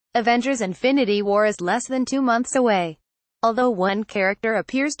Avengers Infinity War is less than 2 months away. Although one character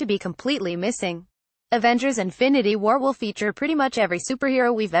appears to be completely missing, Avengers Infinity War will feature pretty much every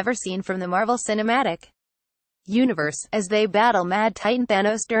superhero we've ever seen from the Marvel Cinematic Universe, as they battle Mad Titan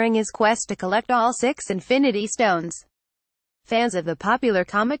Thanos during his quest to collect all 6 Infinity Stones. Fans of the popular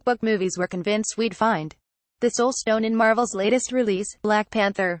comic book movies were convinced we'd find the Soul Stone in Marvel's latest release, Black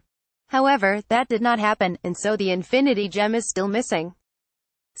Panther. However, that did not happen, and so the Infinity Gem is still missing.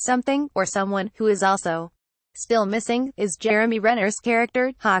 Something, or someone, who is also still missing, is Jeremy Renner's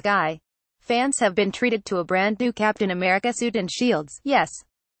character, Hawkeye. Fans have been treated to a brand new Captain America suit and shields, yes,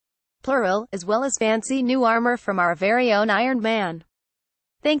 plural, as well as fancy new armor from our very own Iron Man.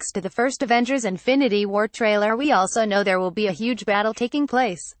 Thanks to the first Avengers Infinity War trailer, we also know there will be a huge battle taking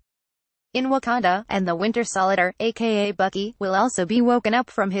place in Wakanda, and the Winter Soldier, aka Bucky, will also be woken up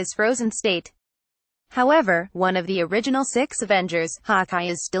from his frozen state. However, one of the original 6 Avengers, Hawkeye,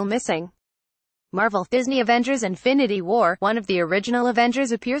 is still missing. Marvel Disney Avengers Infinity War, one of the original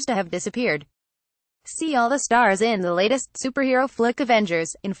Avengers appears to have disappeared. See all the stars in the latest superhero flick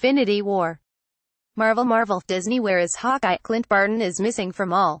Avengers Infinity War. Marvel Disney, where is Hawkeye? Clint Barton is missing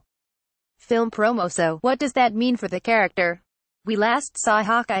from all film promo, so what does that mean for the character? We last saw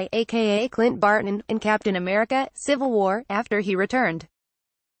Hawkeye, aka Clint Barton, in Captain America: Civil War, after he returned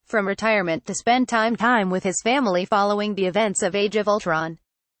from retirement to spend time with his family following the events of Age of Ultron.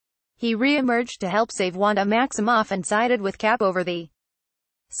 He re-emerged to help save Wanda Maximoff and sided with Cap over the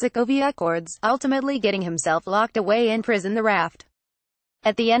Sokovia Accords, ultimately getting himself locked away in prison, the Raft.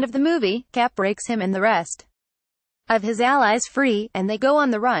 At the end of the movie, Cap breaks him and the rest of his allies free, and they go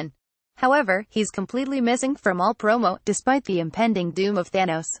on the run. However, he's completely missing from all promo, despite the impending doom of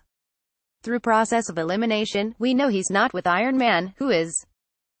Thanos. Through process of elimination, we know he's not with Iron Man, who is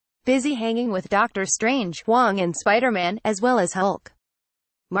busy hanging with Doctor Strange, Wong, and Spider-Man, as well as Hulk.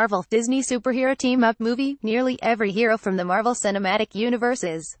 Marvel Disney superhero team-up movie. Nearly every hero from the Marvel Cinematic Universe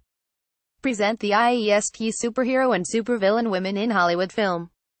is present the IEST superhero and supervillain women in Hollywood film.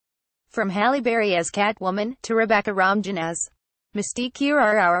 From Halle Berry as Catwoman, to Rebecca Romijn as Mystique, here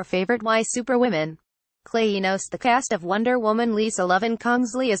are our favorite superwomen. Clay Enos, the cast of Wonder Woman, Lisa Loven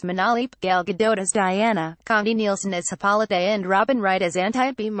Kingsley as Manali, Gal Gadot as Diana, Connie Nielsen as Hippolyta, and Robin Wright as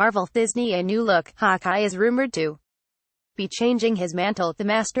Antiope. Marvel Disney a new look. Hawkeye is rumored to be changing his mantle. The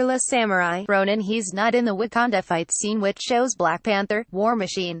masterless samurai, Ronin, he's not in the Wakanda fight scene, which shows Black Panther, War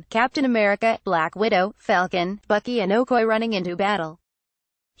Machine, Captain America, Black Widow, Falcon, Bucky, and Okoye running into battle.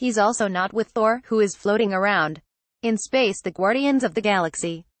 He's also not with Thor, who is floating around in space, the Guardians of the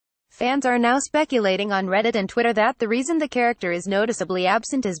Galaxy. Fans are now speculating on Reddit and Twitter that the reason the character is noticeably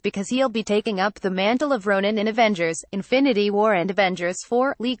absent is because he'll be taking up the mantle of Ronin in Avengers Infinity War and Avengers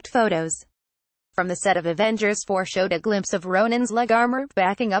 4. Leaked photos from the set of Avengers 4 showed a glimpse of Ronin's leg armor,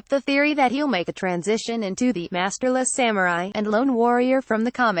 backing up the theory that he'll make a transition into the masterless samurai and lone warrior from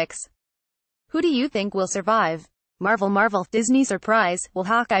the comics. Who do you think will survive? Marvel Disney surprise, will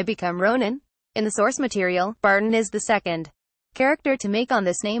Hawkeye become Ronin? In the source material, Barton is the second character to make on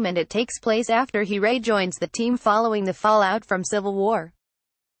this name, and it takes place after he rejoins the team following the fallout from Civil War.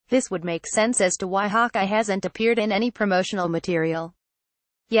 This would make sense as to why Hawkeye hasn't appeared in any promotional material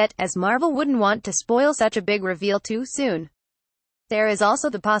yet, as Marvel wouldn't want to spoil such a big reveal too soon. There is also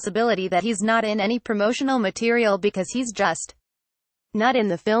the possibility that he's not in any promotional material because he's just not in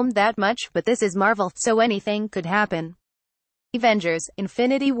the film that much, but this is Marvel, so anything could happen. Avengers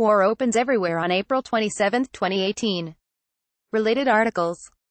Infinity War opens everywhere on April 27, 2018. Related articles.